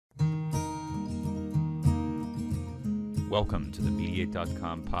Welcome to the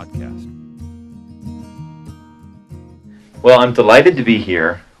Mediate.com podcast. Well, I'm delighted to be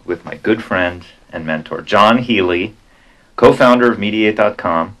here with my good friend and mentor, John Helie, co-founder of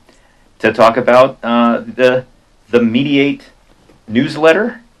Mediate.com, to talk about the Mediate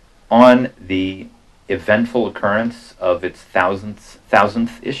newsletter on the eventful occurrence of its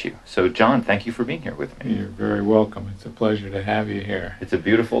thousandth issue. So, John, thank you for being here with me. You're very welcome. It's a pleasure to have you here. It's a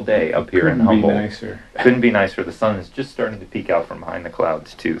beautiful day up here in Humboldt. Couldn't be nicer. Couldn't be nicer. The sun is just starting to peek out from behind the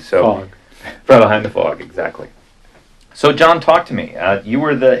clouds, too. So, Fog. From behind the fog, exactly. So, John, talk to me. You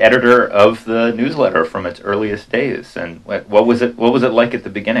were the editor of the newsletter from its earliest days, and what was it like at the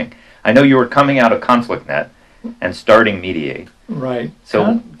beginning? I know you were coming out of ConflictNet and starting Mediate. Right.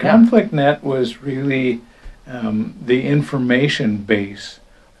 So, ConflictNet was really the information base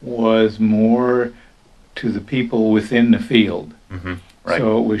was more to the people within the field. Mm-hmm. Right.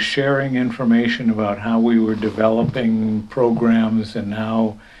 So it was sharing information about how we were developing programs and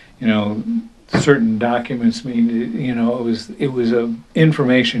how, certain documents mean. It was a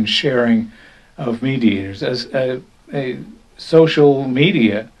information sharing of mediators as a social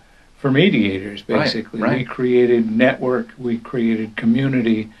media for mediators, basically. Right. We created network, we created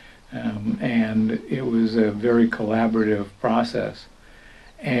community, and it was a very collaborative process.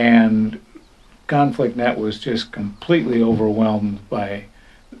 And ConflictNet was just completely overwhelmed by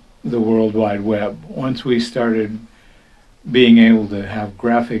the World Wide Web. Once we started being able to have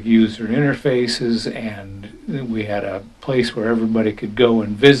graphic user interfaces, and we had a place where everybody could go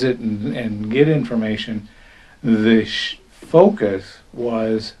and visit and get information, the focus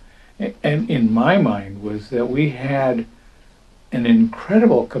was, and in my mind, was that we had an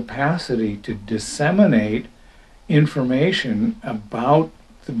incredible capacity to disseminate information about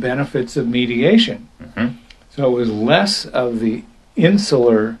the benefits of mediation. Mm-hmm. So it was less of the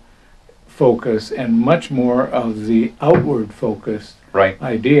insular focus and much more of the outward focused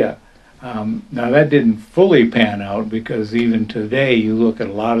idea. Now that didn't fully pan out, because even today you look at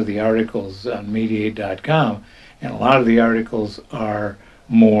a lot of the articles on Mediate.com, and a lot of the articles are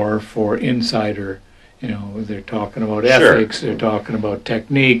more for insider. They're talking about ethics, they're talking about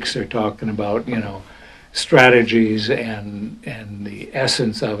techniques, they're talking about, strategies and the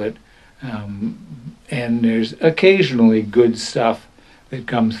essence of it. And there's occasionally good stuff that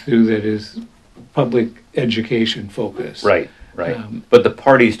comes through that is public education focused. Right. But the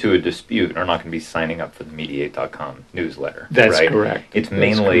parties to a dispute are not going to be signing up for the Mediate.com newsletter. That's right? correct. It's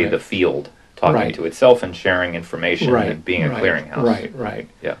mainly the field talking to itself and sharing information and being a clearinghouse. Right.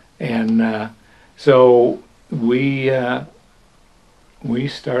 Yeah. And so we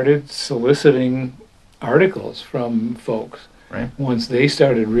started soliciting articles from folks. Right. Once they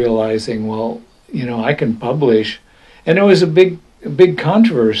started realizing, well, I can publish, and there was a big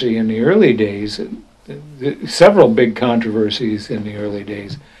controversy in the early days, several big controversies in the early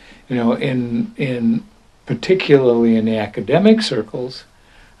days, in particularly in the academic circles,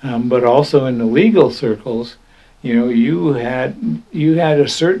 but also in the legal circles. You had a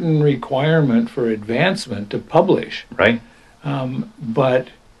certain requirement for advancement to publish. Right. But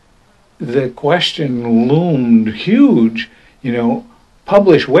the question loomed huge,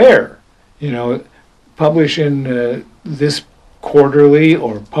 publish where? Publish in this quarterly,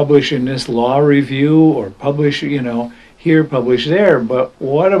 or publish in this law review, or publish, here, publish there. But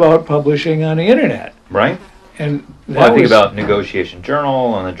what about publishing on the internet? Right. And I think about Negotiation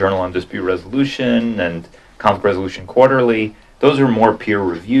Journal and the Journal on Dispute Resolution and Conflict Resolution Quarterly. Those are more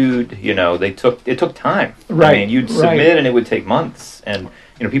peer-reviewed. It took time. Right. I mean, you'd submit and it would take months, and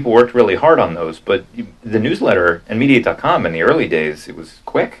people worked really hard on those. But the newsletter and Mediate.com in the early days, it was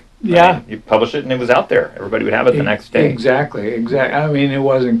quick. Yeah. I mean, you publish it and it was out there. Everybody would have it the next day. Exactly. I mean, it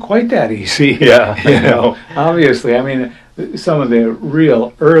wasn't quite that easy. Yeah. Obviously. I mean, some of the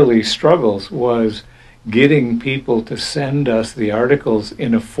real early struggles was getting people to send us the articles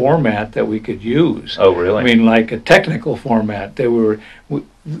in a format that we could use. Oh, really? I mean, like a technical format. They were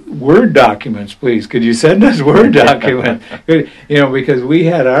Word documents, please. Could you send us Word document? Because we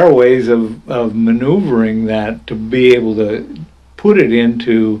had our ways of maneuvering that to be able to put it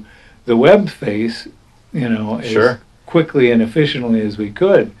into the web face, as quickly and efficiently as we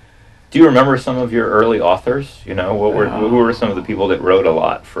could. Do you remember some of your early authors? Who were some of the people that wrote a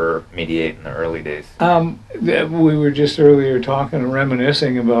lot for Mediate in the early days? We were just earlier talking and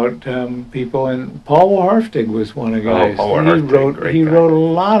reminiscing about people, and Paul Warftig was one of the guys. Paul Warftig, he wrote a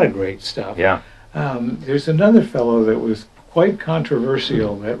lot of great stuff. Yeah. There's another fellow that was quite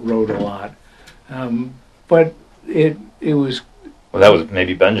controversial that wrote a lot, but it was. Well, that was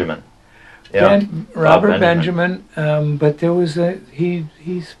maybe Benjamin. Yeah. Robert Benjamin, but there was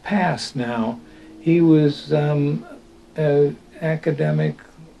he's passed now. He was academic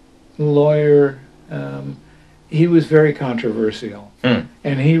lawyer. He was very controversial,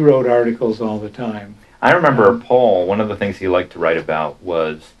 and he wrote articles all the time. I remember Paul, one of the things he liked to write about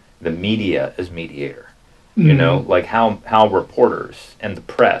was the media as mediator. You know, like how reporters and the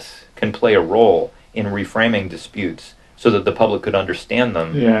press can play a role in reframing disputes so that the public could understand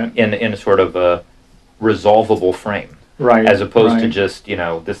them in a sort of a resolvable frame. Right. As opposed to right. just,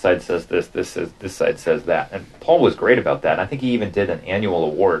 this side says this side says that. And Paul was great about that. I think he even did an annual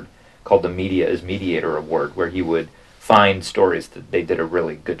award called the Media as Mediator Award, where he would find stories that they did a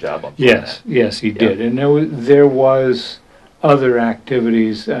really good job on. Yes, he did. And there was other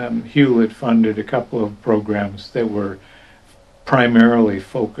activities. Hewlett funded a couple of programs that were primarily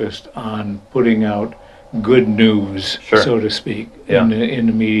focused on putting out good news, so to speak, in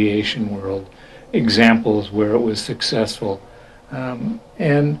the mediation world. Examples where it was successful.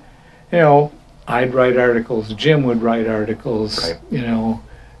 And, I'd write articles, Jim would write articles, The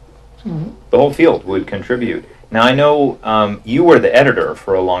whole field would contribute. Now, I know you were the editor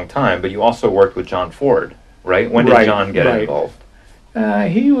for a long time, but you also worked with John Ford, right? When did John get involved?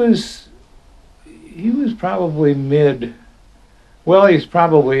 He was probably he's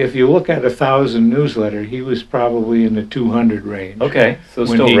probably, if you look at 1,000 newsletter, he was probably in the 200 range. Okay, so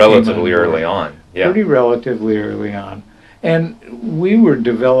still relatively early on. Yeah. Pretty relatively early on. And we were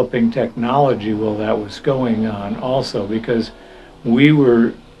developing technology while that was going on also, because we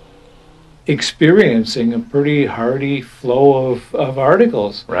were experiencing a pretty hearty flow of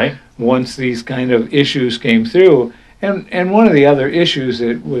articles. Right. Once these kind of issues came through. And one of the other issues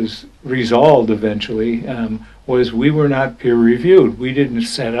that was resolved eventually was we were not peer reviewed. We didn't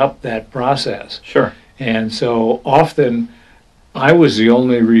set up that process. Sure. And so often I was the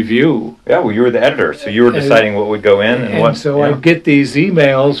only review. Yeah, well, you were the editor, so you were deciding what would go in and what. And so I'd get these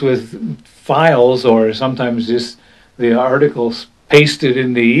emails with files, or sometimes just the articles pasted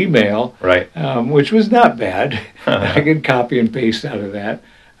in the email, right? Which was not bad. I could copy and paste out of that.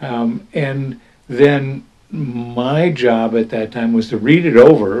 And then my job at that time was to read it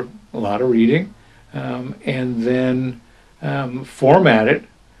over, a lot of reading, and then format it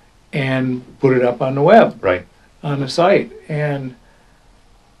and put it up on the web, right, on the site. And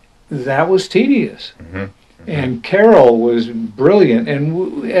that was tedious. Mm-hmm. Mm-hmm. And Carol was brilliant,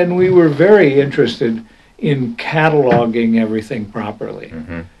 and we were very interested in cataloging everything properly,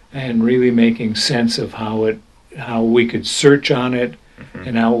 and really making sense of how we could search on it,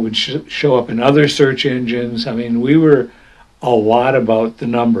 and how it would show up in other search engines. I mean, we were a lot about the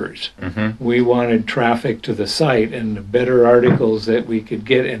numbers. We wanted traffic to the site, and the better articles that we could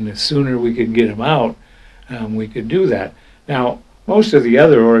get, and the sooner we could get them out, we could do that. Now, most of the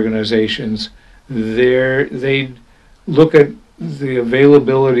other organizations, they'd look at the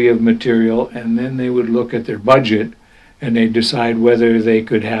availability of material, and then they would look at their budget, and they'd decide whether they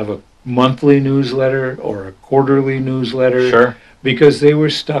could have a monthly newsletter or a quarterly newsletter. Sure. Because they were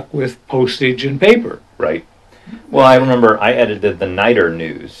stuck with postage and paper. Right. Well, I remember I edited the Niter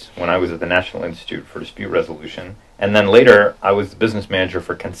News when I was at the National Institute for Dispute Resolution, and then later I was the business manager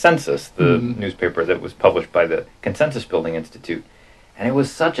for Consensus, the newspaper that was published by the Consensus Building Institute. And it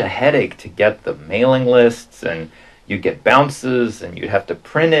was such a headache to get the mailing lists, and you'd get bounces, and you'd have to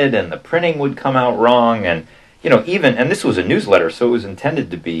print it, and the printing would come out wrong, and and this was a newsletter, so it was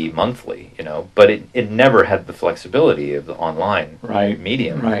intended to be monthly, but it never had the flexibility of the online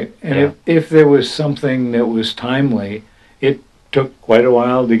medium. Right. And if there was something that was timely, it took quite a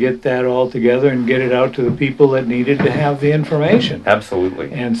while to get that all together and get it out to the people that needed to have the information.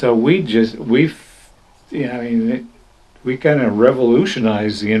 Absolutely. And so we kind of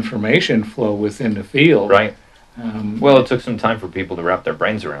revolutionized the information flow within the field. Right. Well, it took some time for people to wrap their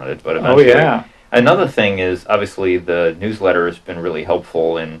brains around it, but eventually. Oh, yeah. Another thing is, obviously, the newsletter has been really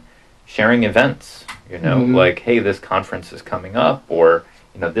helpful in sharing events. Like, hey, this conference is coming up, or,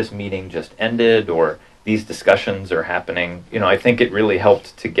 this meeting just ended, or these discussions are happening. I think it really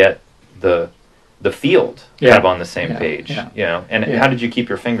helped to get the field kind of on the same page. And how did you keep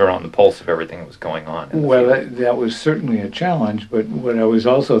your finger on the pulse of everything that was going on? Well, that was certainly a challenge, but what I was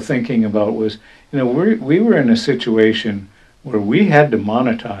also thinking about was, we were in a situation where we had to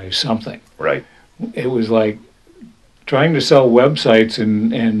monetize something. Right. It was like trying to sell websites,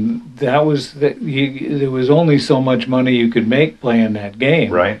 and there was only so much money you could make playing that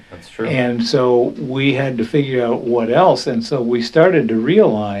game. Right, that's true. And so we had to figure out what else, and so we started to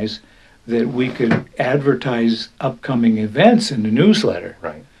realize that we could advertise upcoming events in the newsletter.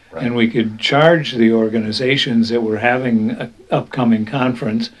 Right. And we could charge the organizations that were having an upcoming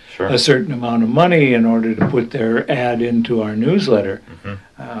conference a certain amount of money in order to put their ad into our newsletter.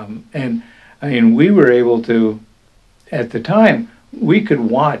 And I mean, we were able to at the time, we could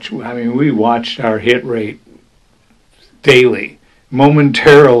watch. I mean, we watched our hit rate daily.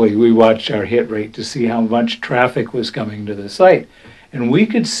 Momentarily, we watched our hit rate to see how much traffic was coming to the site. And we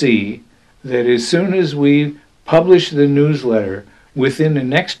could see that as soon as we published the newsletter, within the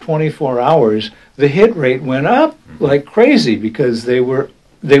next 24 hours, the hit rate went up like crazy because the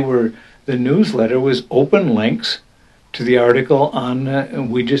newsletter was open links to the article on, and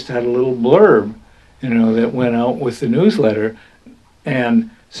we just had a little blurb, that went out with the newsletter. And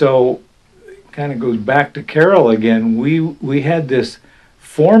so kind of goes back to Carol again. We had this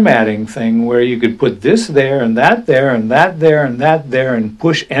formatting thing where you could put this there and that there and that there and that there and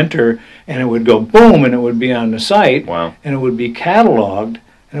push enter, and it would go boom, and it would be on the site. Wow. And it would be cataloged,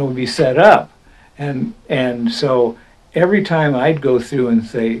 and it would be set up. And so every time I'd go through and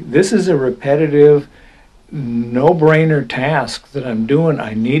say, this is a repetitive, no-brainer task that I'm doing,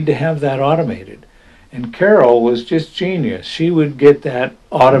 I need to have that automated. And Carol was just genius. She would get that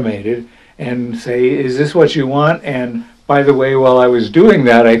automated and say, is this what you want? And by the way, while I was doing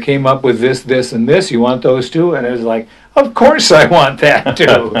that, I came up with this, this, and this. You want those too? And it was like, of course I want that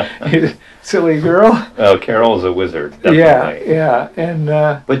too. Silly girl. Oh, Carol is a wizard. Definitely. Yeah. And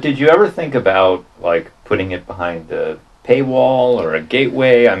but did you ever think about like putting it behind a paywall or a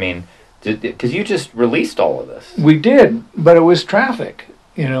gateway? I mean, because you just released all of this. We did, but it was traffic.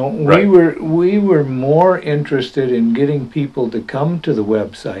 Right. We were more interested in getting people to come to the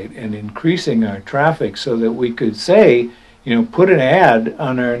website and increasing our traffic so that we could say, put an ad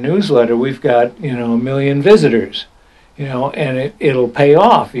on our newsletter. We've got, 1 million visitors, and it'll pay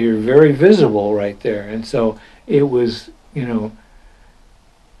off. You're very visible right there. And so it was,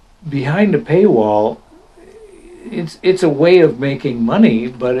 behind a paywall. It's a way of making money,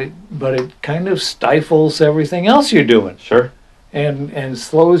 but it kind of stifles everything else you're doing. Sure. And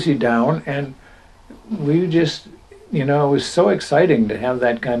slows you down, and we just, it was so exciting to have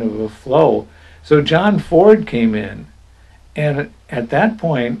that kind of a flow. So John Ford came in, and at that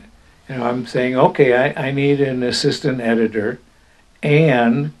point, I'm saying, okay, I need an assistant editor,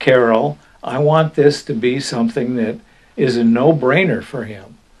 and Carol, I want this to be something that is a no-brainer for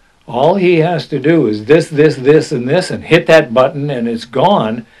him. All he has to do is this, and this, and hit that button, and it's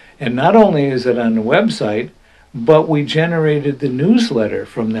gone. And not only is it on the website, but we generated the newsletter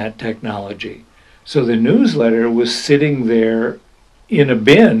from that technology. So the newsletter was sitting there in a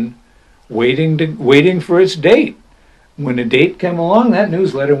bin, waiting for its date. When the date came along, that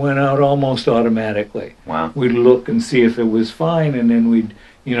newsletter went out almost automatically. Wow. We'd look and see if it was fine, and then we'd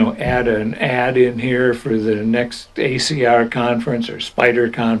add an ad in here for the next ACR conference or Spider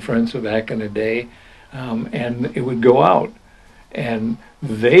conference back in the day, and it would go out. And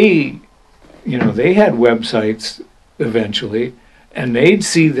they had websites eventually, and they'd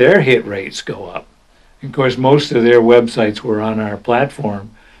see their hit rates go up. Of course, most of their websites were on our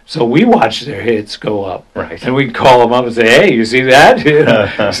platform, so we watched their hits go up. Right. And we'd call them up and say, "Hey, you see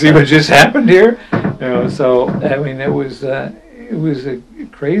that? See what just happened here?" So I mean, it was a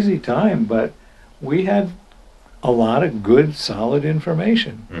crazy time, but we had a lot of good, solid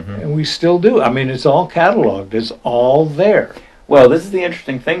information, and we still do. I mean, it's all cataloged; it's all there. Well, this is the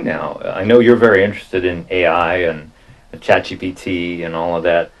interesting thing now. I know you're very interested in AI and ChatGPT and all of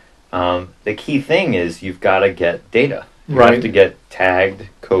that. The key thing is you've got to get data. You have to get tagged,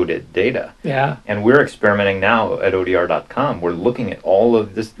 coded data. Yeah. And we're experimenting now at ODR.com. We're looking at all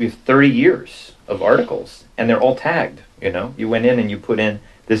of this. We have 30 years of articles, and they're all tagged. You went in and you put in,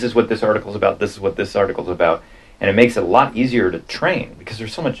 this is what this article's about, this is what this article's about. And it makes it a lot easier to train because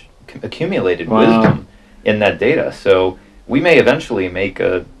there's so much accumulated wisdom in that data. So we may eventually make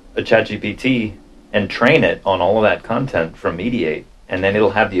a ChatGPT and train it on all of that content from Mediate, and then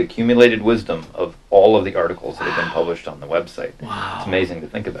it'll have the accumulated wisdom of all of the articles that have been published on the website. Wow. It's amazing to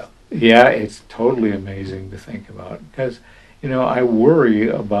think about. Yeah, it's totally amazing to think about because, I worry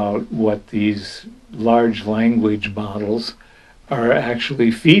about what these large language models are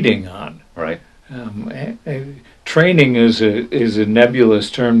actually feeding on. Right. Training is a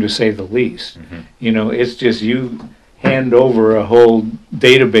nebulous term to say the least. It's just you hand over a whole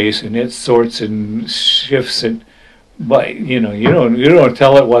database and it sorts and shifts it, but you don't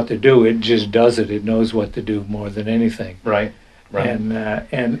tell it what to do. It just does it. It knows what to do more than anything. Right.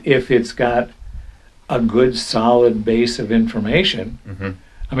 And if it's got a good solid base of information.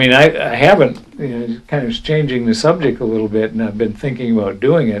 I mean, I haven't, kind of changing the subject a little bit, and I've been thinking about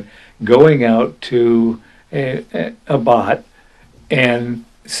doing it, going out to a bot and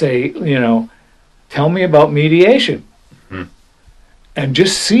say, tell me about mediation, and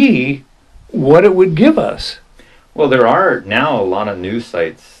just see what it would give us. Well, there are now a lot of news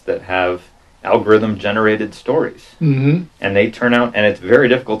sites that have algorithm-generated stories. Mm-hmm. And they turn out, and it's very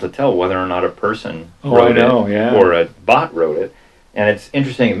difficult to tell whether or not a person Oh, wrote I know, it yeah. or a bot wrote it. And it's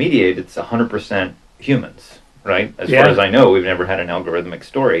interesting, at Mediate, it's 100% humans, right? As Yeah. far as I know, we've never had an algorithmic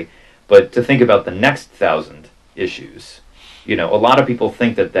story. But to think about the next 1,000 issues, a lot of people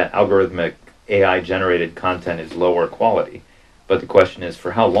think that algorithmic AI-generated content is lower quality. But the question is,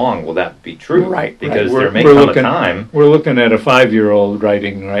 for how long will that be true? Right. Because right. there may come a time. We're looking at a 5-year-old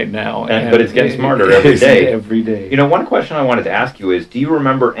writing right now. But it's getting smarter every day. Every day. One question I wanted to ask you is, do you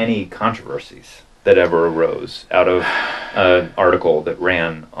remember any controversies that ever arose out of an article that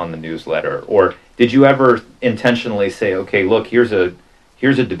ran on the newsletter? Or did you ever intentionally say, okay, look, here's a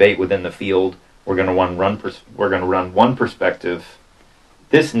debate within the field. We're going to run one perspective,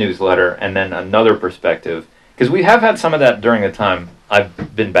 this newsletter, and then another perspective. Because we have had some of that during the time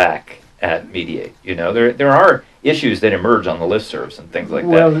I've been back at Mediate. There are issues that emerge on the listservs and things like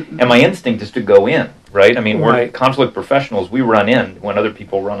that. And my instinct is to go in, right? I mean, we're conflict professionals. We run in when other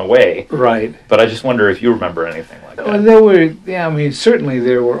people run away. Right. But I just wonder if you remember anything like that. Well, certainly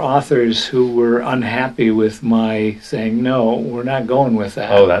there were authors who were unhappy with my saying, no, we're not going with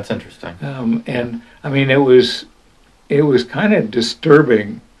that. Oh, that's interesting. And I mean, it was kind of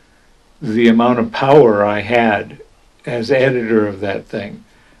disturbing, the amount of power I had as editor of that thing.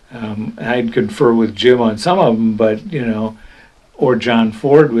 I'd confer with Jim on some of them, but or John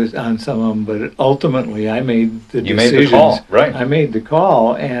Ford was on some of them, but ultimately I made the decisions. You made the call, right? I made the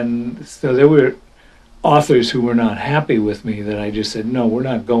call, and so there were authors who were not happy with me that I just said, no, we're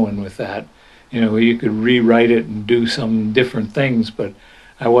not going with that. You could rewrite it and do some different things, but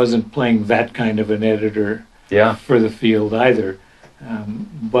I wasn't playing that kind of an editor for the field either.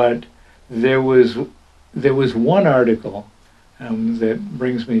 But there was one article that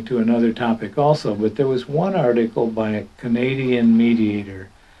brings me to another topic also, but there was one article by a Canadian mediator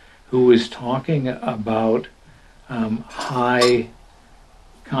who was talking about high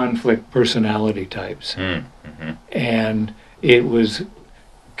conflict personality types. Mm-hmm. And it was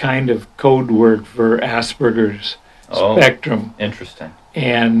kind of code word for Asperger's spectrum. Interesting.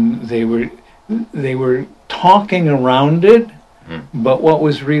 And they were talking around it. But what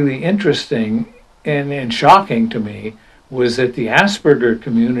was really interesting and shocking to me was that the Asperger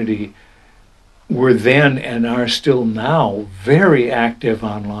community were then and are still now very active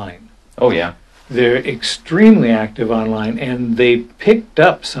online. Oh, yeah. They're extremely active online, and they picked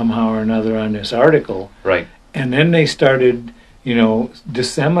up somehow or another on this article. Right. And then they started,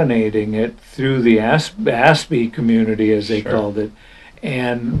 disseminating it through the ASPE community, as they called it.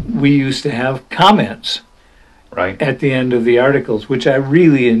 And we used to have comments. Right. At the end of the articles, which I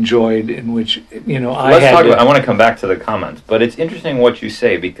really enjoyed, in which, I want to come back to the comments, but it's interesting what you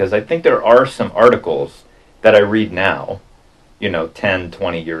say, because I think there are some articles that I read now, 10,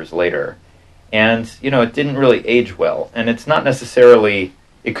 20 years later, and, it didn't really age well, and it's not necessarily,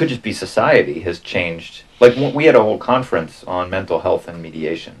 it could just be society has changed. Like, we had a whole conference on mental health and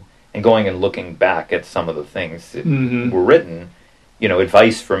mediation, and going and looking back at some of the things that were written,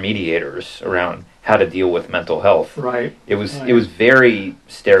 advice for mediators around how to deal with mental health. Right. It was very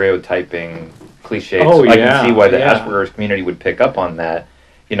stereotyping, cliché. Oh, so I can see why the Asperger's community would pick up on that.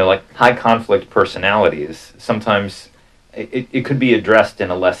 Like high conflict personalities. Sometimes it could be addressed in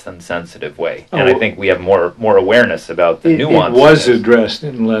a less than sensitive way, and I think we have more awareness about the nuances. It was addressed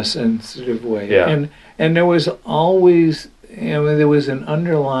in a less sensitive way. Yeah. And there was always, there was an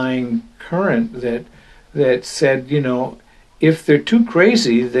underlying current that said, if they're too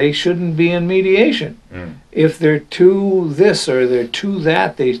crazy, they shouldn't be in mediation. If they're too this or they're too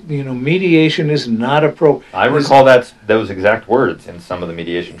that, mediation is not appropriate. I recall those exact words in some of the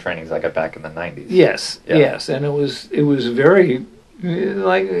mediation trainings I got back in the 90s. Yes, and it was very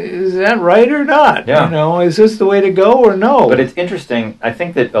like, is that right or not? Yeah. Is this the way to go or no? But it's interesting. I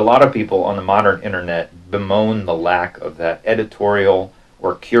think that a lot of people on the modern internet bemoan the lack of that editorial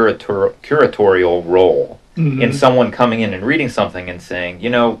or curatorial role. In someone coming in and reading something and saying,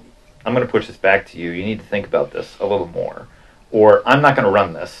 I'm going to push this back to you. You need to think about this a little more. Or I'm not going to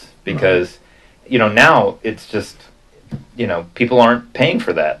run this because, now it's just, people aren't paying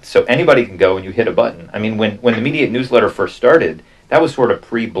for that. So anybody can go and you hit a button. I mean, when the Mediate newsletter first started, that was sort of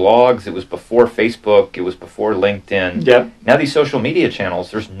pre-blogs. It was before Facebook. It was before LinkedIn. Yep. Now these social media channels,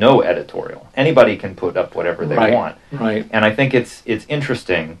 there's no editorial. Anybody can put up whatever they want. Right. And I think it's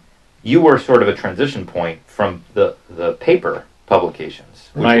interesting. You were sort of a transition point from the paper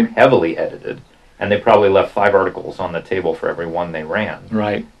publications, which were heavily edited, and they probably left 5 articles on the table for every one they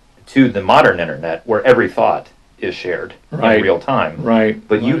ran, to the modern internet, where every thought is shared in real time.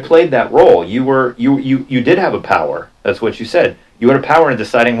 But you played that role. You did have a power. That's what you said. you had a power in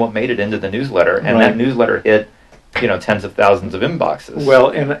deciding what made it into the newsletter, and that newsletter hit, tens of thousands of inboxes. Well,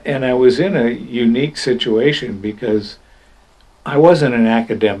 and I was in a unique situation because I wasn't an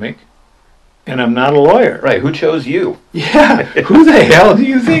academic, and I'm not a lawyer. Right, who chose you? Yeah, who the hell do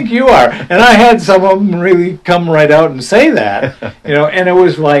you think you are? And I had some of them really come right out and say that, and it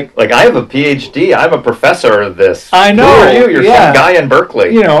was like... Like, I have a PhD, I'm a professor of this. I know. Who are you? You're some guy in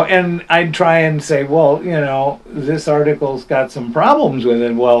Berkeley. And I'd try and say, well, this article's got some problems with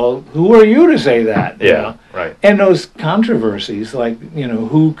it. Well, who are you to say that? Yeah, right. And those controversies, like,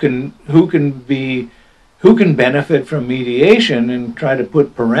 who can benefit from mediation and try to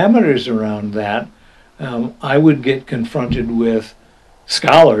put parameters around that, I would get confronted with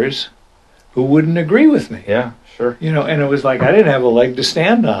scholars who wouldn't agree with me. Yeah, sure. And it was like I didn't have a leg to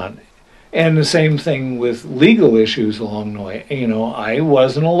stand on. And the same thing with legal issues along the way. I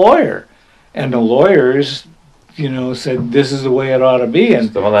wasn't a lawyer. And the lawyers, said this is the way it ought to be.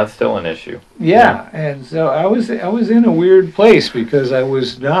 And well, that's still an issue. Yeah. And so I was in a weird place because I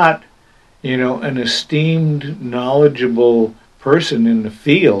was not an esteemed, knowledgeable person in the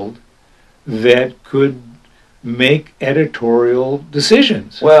field that could make editorial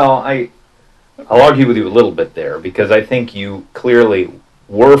decisions. Well, I'll argue with you a little bit there, because I think you clearly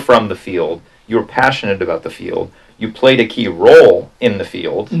were from the field, you were passionate about the field, you played a key role in the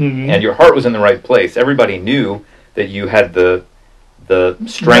field, and your heart was in the right place. Everybody knew that you had the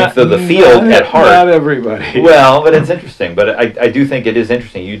strength of the field at heart. Not everybody. Well, but it's interesting. But I do think it is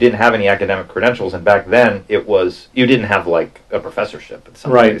interesting. You didn't have any academic credentials, and back then you didn't have like a professorship in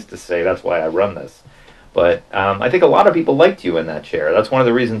some ways to say that's why I run this. But I think a lot of people liked you in that chair. That's one of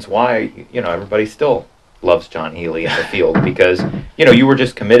the reasons why everybody still loves John Helie in the field, because you were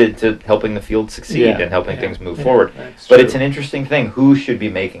just committed to helping the field succeed and helping things move forward. But it's an interesting thing. Who should be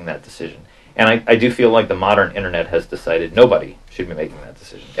making that decision? And I do feel like the modern internet has decided nobody should be making that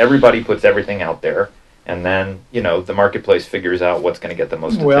decision. Everybody puts everything out there, and then, the marketplace figures out what's going to get the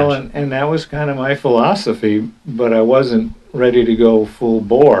most attention. Well, and that was kind of my philosophy, but I wasn't ready to go full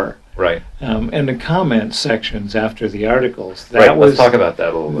bore. Right. And the comment sections after the articles. Let's talk about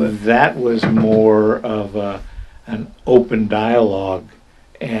that a little bit. That was more of an open dialogue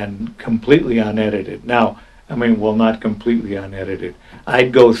and completely unedited. Now, not completely unedited.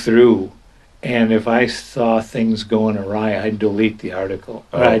 I'd go through, and if I saw things going awry, I'd delete the article.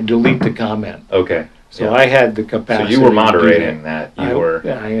 Or I'd delete the comment. Okay. So I had the capacity. So you were moderating that.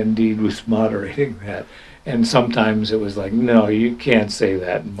 I indeed was moderating that. And sometimes it was like, no, you can't say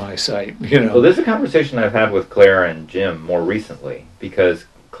that in my site. Well, this is a conversation I've had with Claire and Jim more recently, because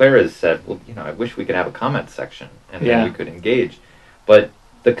Claire has said, well, I wish we could have a comment section, and then we could engage. But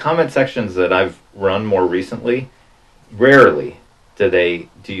the comment sections that I've run more recently, rarely do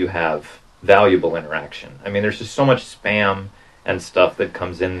you have valuable interaction. There's just so much spam and stuff that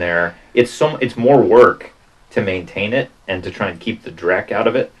comes in there. It's more work to maintain it and to try and keep the dreck out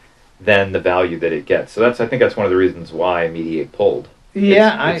of it than the value that it gets. So I think that's one of the reasons why Mediate pulled.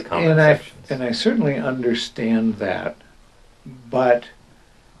 Its and I certainly understand that, but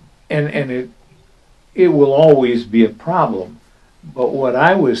and it will always be a problem. But what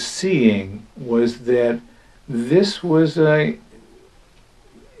I was seeing was that this was it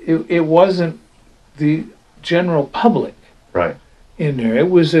wasn't the general public in there.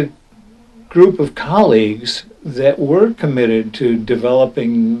 It was a group of colleagues that were committed to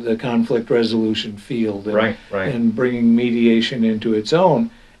developing the conflict resolution field and bringing mediation into its own.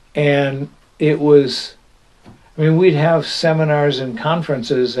 And it was, we'd have seminars and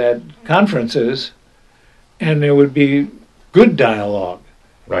conferences at conferences, and there would be good dialogue.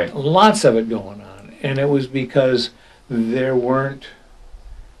 Lots of it going on. And it was because there weren't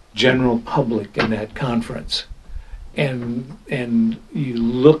general public in that conference. And you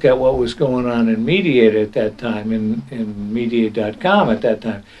look at what was going on in Mediate at that time, in Mediate.com at that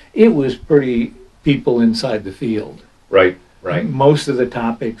time, it was pretty people inside the field. Right. Most of the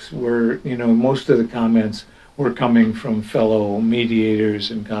topics were, most of the comments were coming from fellow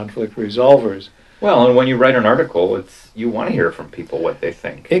mediators and conflict resolvers. Well, and when you write an article, you want to hear from people what they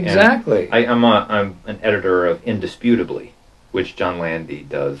think. Exactly. I'm an editor of Indisputably, which John Landy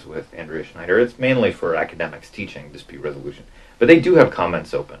does with Andrea Schneider. It's mainly for academics teaching dispute resolution. But they do have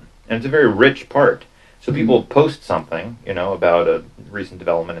comments open, and it's a very rich part. So people post something, about a recent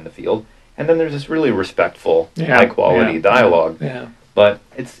development in the field, and then there's this really respectful, high-quality dialogue. Yeah. But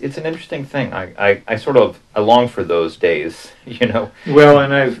it's an interesting thing. I long for those days, Well,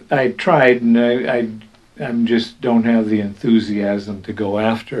 and I tried, and I just don't have the enthusiasm to go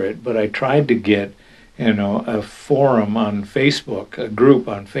after it, but I tried to get a forum on Facebook, a group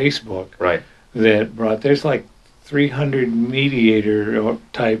on Facebook, that there's like 300 mediator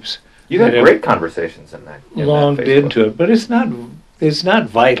types. You got great conversations in that. Logged into it, but it's not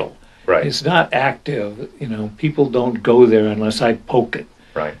vital. Right. It's not active. People don't go there unless I poke it.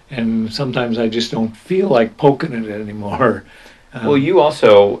 Right. And sometimes I just don't feel like poking it anymore. Well, you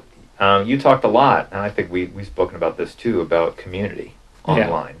also, you talked a lot, and I think we've spoken about this too, about community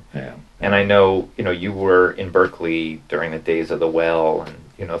online. Yeah. And I know, you were in Berkeley during the days of the well and,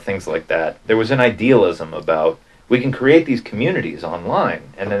 things like that. There was an idealism about we can create these communities online,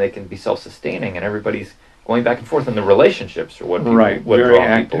 and then they can be self-sustaining, and everybody's going back and forth, and the relationships are what draw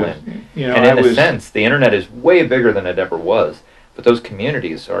people in. And in a sense, the internet is way bigger than it ever was, but those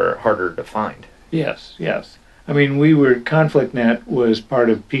communities are harder to find. Yes. I mean, ConflictNet was part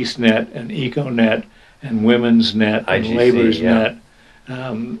of PeaceNet and EcoNet and Women's Net and IGC, Labor's Net,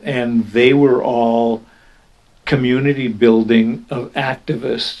 and they were all community building of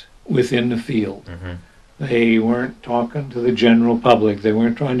activists within the field. Mm-hmm. They weren't talking to the general public. They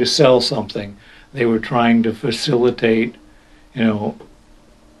weren't trying to sell something. They were trying to facilitate,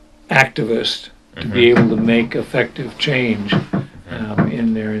 activists to be able to make effective change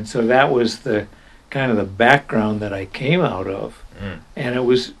in there. And so that was the kind of the background that I came out of. And it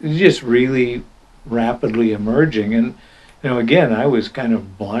was just really rapidly emerging. And, again, I was kind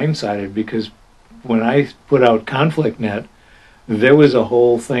of blindsided because when I put out ConflictNet, there was a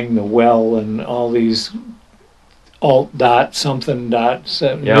whole thing, the well and all these alt dot something dot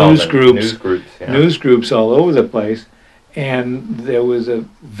news groups all over the place, and there was a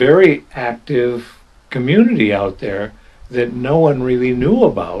very active community out there that no one really knew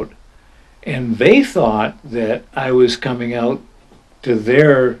about, and they thought that I was coming out to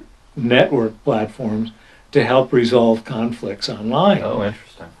their network platforms to help resolve conflicts online. Oh,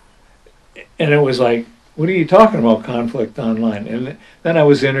 interesting. And it was like, what are you talking about, conflict online? And then I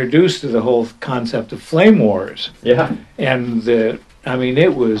was introduced to the whole concept of flame wars. Yeah. And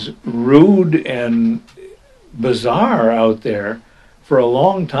it was rude and bizarre out there for a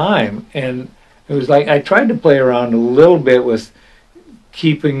long time. And it was like I tried to play around a little bit with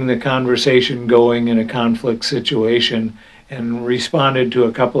keeping the conversation going in a conflict situation and responded to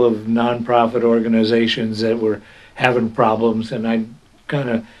a couple of nonprofit organizations that were having problems. And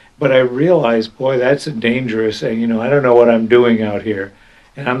but I realized, boy, that's a dangerous thing. I don't know what I'm doing out here,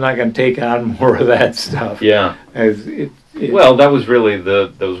 and I'm not going to take on more of that stuff. Yeah. Well, that was really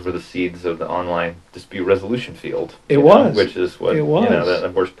those were the seeds of the online dispute resolution field. Which is what that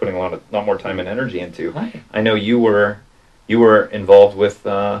of course putting a lot more time and energy into. Right. I know you were involved with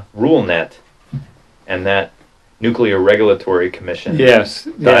RuleNet and that Nuclear Regulatory Commission. Yes.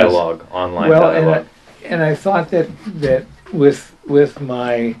 Dialogue, online dialogue. And I thought that with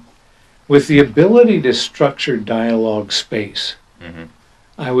the ability to structure dialogue space,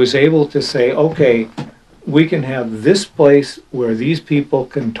 I was able to say, okay, we can have this place where these people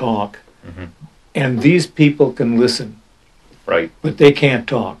can talk, and these people can listen. Right. But they can't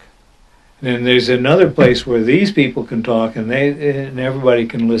talk. And then there's another place where these people can talk, and everybody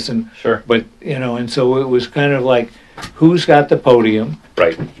can listen. Sure. But and so it was kind of like, who's got the podium?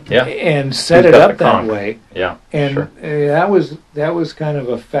 Right. Yeah. And set it up that way. Yeah. And sure. that was kind of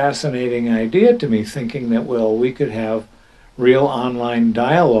a fascinating idea to me, thinking that we could have real online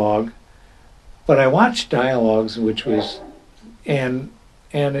dialogue. But I watched dialogues, and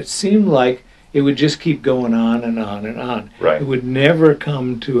it seemed like it would just keep going on and on and on. Right. It would never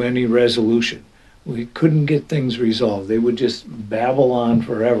come to any resolution. We couldn't get things resolved. They would just babble on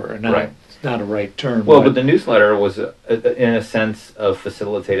forever. Right. It's not a right term. Well, but the newsletter was, in a sense, a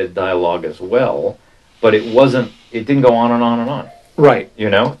facilitated dialogue as well, but it didn't go on and on and on. Right.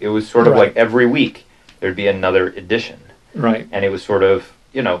 It was sort of like every week there'd be another edition. Right. And it was sort of,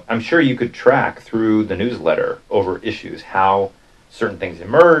 I'm sure you could track through the newsletter over issues how certain things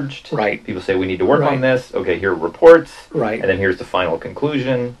emerged. Right. People say we need to work on this. Okay, here are reports. Right. And then here's the final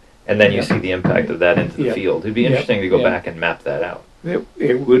conclusion. And then you see the impact of that into the field. It'd be interesting to go back and map that out.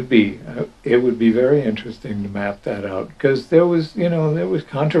 It would be very interesting to map that out, because there was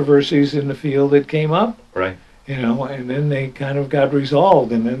controversies in the field that came up. Right. And then they kind of got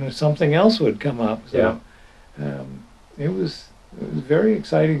resolved, and then something else would come up. So, it was very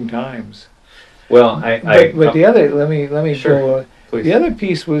exciting times. Well, but the other, let me sure, go. Please. The other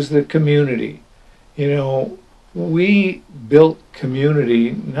piece was the community. We built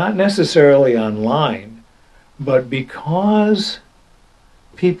community not necessarily online, but because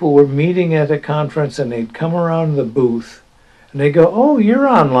people were meeting at a conference and they'd come around the booth and they go, "Oh, you're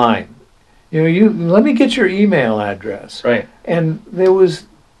online. Let me get your email address." Right. And there was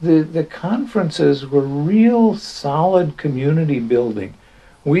the conferences were real solid community building,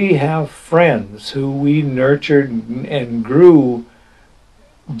 we have friends who we nurtured and grew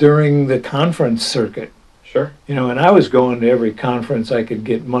during the conference circuit. Sure. And I was going to every conference I could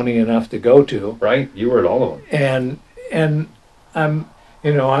get money enough to go to. Right. You were at all of them. And I'm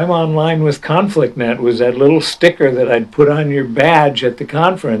online with ConflictNet, was that little sticker that I'd put on your badge at the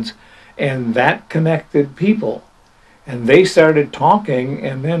conference, and that connected people. And they started talking,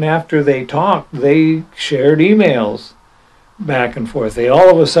 and then after they talked, they shared emails back and forth. They all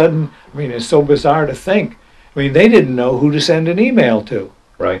of a sudden, it's so bizarre to think. They didn't know who to send an email to.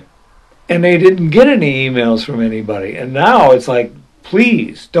 Right. And they didn't get any emails from anybody. And now it's like,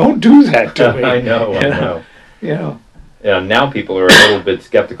 please, don't do that to me. I know. Yeah, now people are a little bit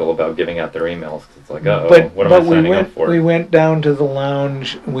skeptical about giving out their emails. It's like, what am I signing up for? We went down to the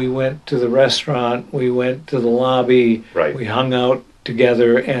lounge, we went to the restaurant, we went to the lobby, right. We hung out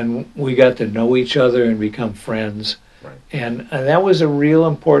together, and we got to know each other and become friends. Right. And that was a real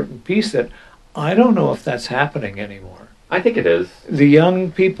important piece that I don't know if that's happening anymore. I think it is. The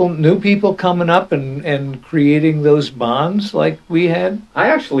young people, new people coming up and creating those bonds like we had. I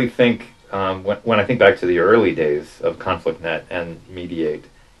actually think, when I think back to the early days of ConflictNet and Mediate,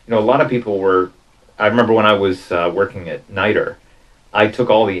 a lot of people were, I remember when I was working at NITR, I took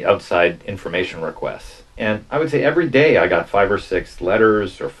all the outside information requests. And I would say every day I got 5 or 6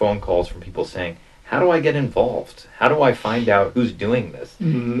 letters or phone calls from people saying, how do I get involved? How do I find out who's doing this?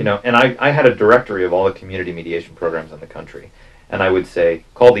 Mm-hmm. And I had a directory of all the community mediation programs in the country. And I would say,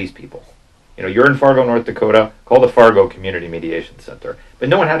 call these people. You're in Fargo, North Dakota, call the Fargo Community Mediation Center. But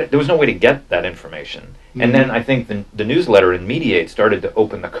no one had it. There was no way to get that information. Mm-hmm. And then I think the newsletter in Mediate started to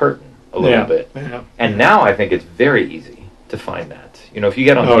open the curtain a little bit. Yeah. And now I think it's very easy to find that. If you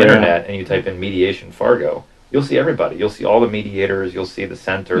get on the internet and you type in Mediation Fargo, you'll see everybody. You'll see all the mediators. You'll see the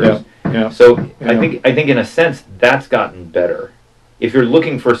centers. Yeah. Yeah. So I think in a sense that's gotten better. If you're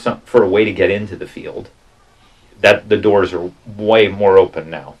looking for a way to get into the field, that the doors are way more open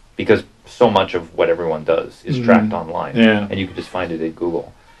now because so much of what everyone does is tracked online, and you can just find it at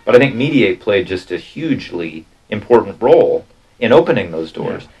Google. But I think Mediate played just a hugely important role in opening those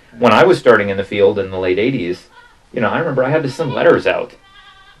doors. Yeah. When I was starting in the field in the late '80s, I remember I had to send letters out.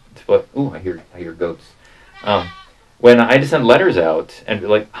 But I hear goats. When I had to send letters out and be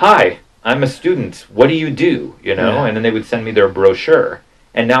like, hi, I'm a student, what do you do? And then they would send me their brochure.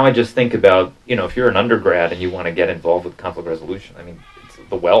 And now I just think about, if you're an undergrad and you want to get involved with conflict resolution, it's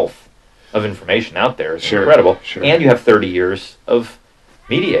the wealth of information out there is incredible. Sure. And you have 30 years of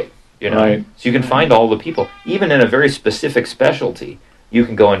Mediate, Right. So you can find all the people. Even in a very specific specialty, you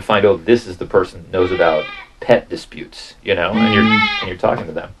can go and find, this is the person that knows about pet disputes, and you're talking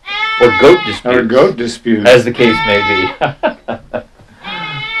to them. Or goat disputes. As the case may be.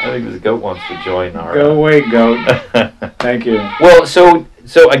 I think this goat wants to join our... Go away, goat. Thank you. Well, so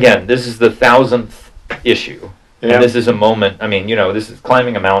again, this is the 1000th issue. Yep. And this is a moment, this is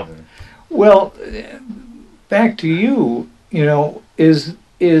climbing a mountain. Well, back to you, is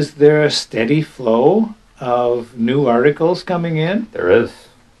there a steady flow of new articles coming in? There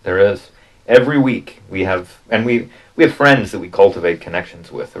is. Every week we have friends that we cultivate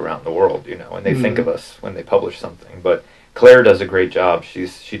connections with around the world, and they think of us when they publish something. But Claire does a great job.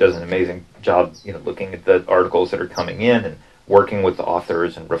 She does an amazing job, looking at the articles that are coming in and working with the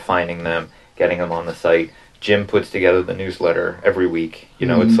authors and refining them, getting them on the site. Jim puts together the newsletter every week.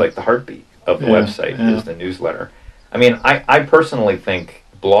 It's like the heartbeat of the website is the newsletter. I personally think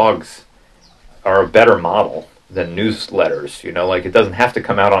blogs are a better model than newsletters. It doesn't have to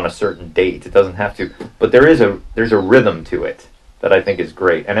come out on a certain date. It doesn't have to, but there's a rhythm to it that I think is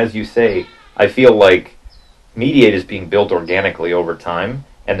great. And as you say, I feel like Mediate is being built organically over time,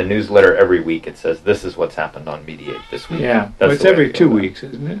 and the newsletter every week it says this is what's happened on Mediate this week. Yeah, it's every 2 weeks,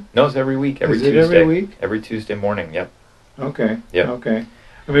 isn't it? No, it's every week. Every Tuesday. Every week? Every Tuesday morning. Yep. Okay. Yep. Okay.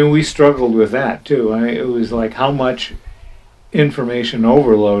 We struggled with that too. It was like, how much information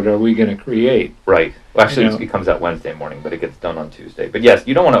overload are we going to create? Right. Well, actually, it comes out Wednesday morning, but it gets done on Tuesday. But yes,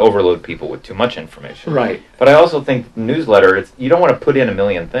 you don't want to overload people with too much information. Right. But I also think newsletter, you don't want to put in a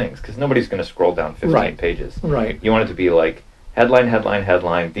million things because nobody's going to scroll down 15 pages. Right. You want it to be like headline, headline,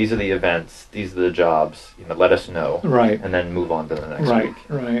 headline. These are the events. These are the jobs. Let us know. Right. And then move on to the next week.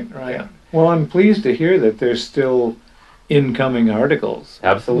 Right. Yeah. Well, I'm pleased to hear that there's still incoming articles.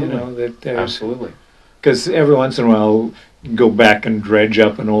 Absolutely. Absolutely. Because every once in a while, go back and dredge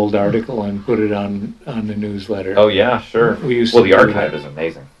up an old article and put it on the newsletter. Oh yeah, sure. The archive is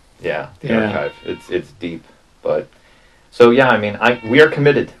amazing. Yeah, the archive. It's deep, but so we are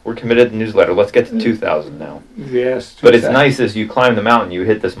committed. We're committed to newsletter. Let's get to 2,000 now. Yes. 2,000. But it's nice as you climb the mountain, you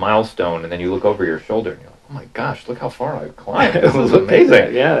hit this milestone, and then you look over your shoulder and you're like, oh my gosh, look how far I've climbed. This is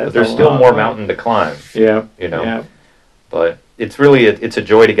amazing. Yeah, but there's still more mountain to climb. Yeah, you know. Yeah. But it's really it's a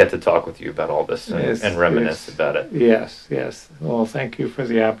joy to get to talk with you about all this and reminisce about it. Yes, yes. Well, thank you for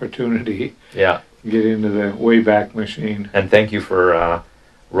the opportunity. Yeah. To get into the Wayback Machine. And thank you for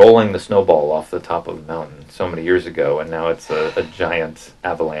rolling the snowball off the top of the mountain so many years ago, and now it's a giant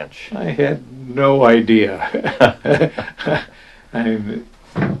avalanche. I had no idea.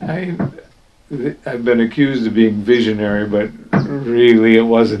 I've been accused of being visionary, but really it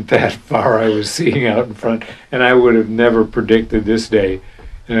wasn't that far I was seeing out in front, and I would have never predicted this day,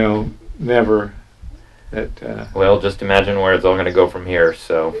 never. Well, just imagine where it's all going to go from here,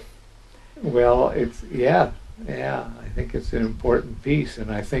 so. Well, I think it's an important piece, and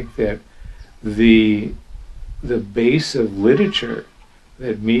I think that the base of literature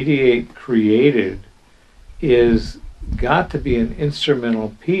that Mediate created is got to be an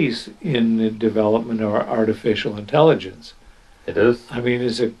instrumental piece in the development of artificial intelligence. It is. I mean,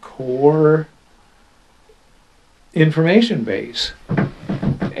 it's a core information base,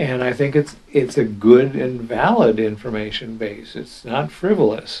 and I think it's a good and valid information base. It's not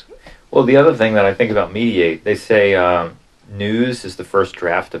frivolous. Well, the other thing that I think about Mediate, they say news is the first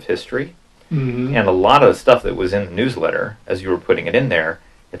draft of history. Mm-hmm. And a lot of the stuff that was in the newsletter, as you were putting it in there,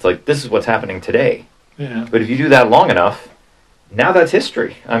 it's like, this is what's happening today. Yeah. But if you do that long enough, now that's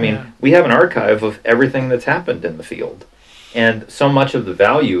history. I mean, we have an archive of everything that's happened in the field. And so much of the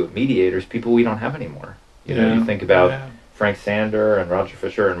value of mediators, people we don't have anymore. You think about Frank Sander and Roger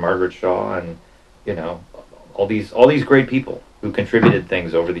Fisher and Margaret Shaw and, all these great people who contributed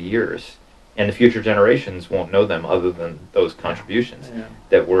things over the years. And the future generations won't know them other than those contributions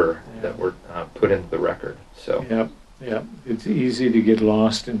that were put into the record. So. Yep. It's easy to get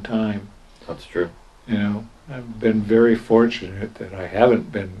lost in time. That's true. I've been very fortunate that I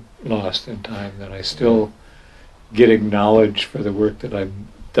haven't been lost in time, that I still get acknowledged for the work that I've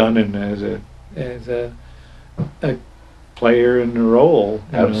done and as a player in the role.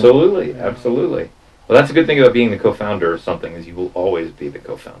 Absolutely. Well, that's a good thing about being the co-founder of something, is you will always be the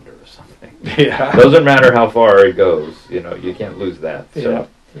co-founder of something. Yeah. Doesn't matter how far it goes, you can't lose that. So.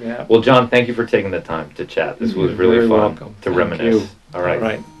 Yeah. Well, John, thank you for taking the time to chat. This was really very fun welcome. to Thank reminisce. you. All right. All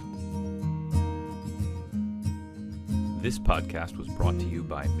right. This podcast was brought to you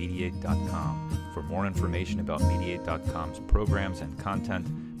by Mediate.com. For more information about Mediate.com's programs and content,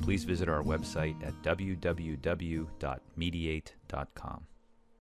 please visit our website at www.mediate.com.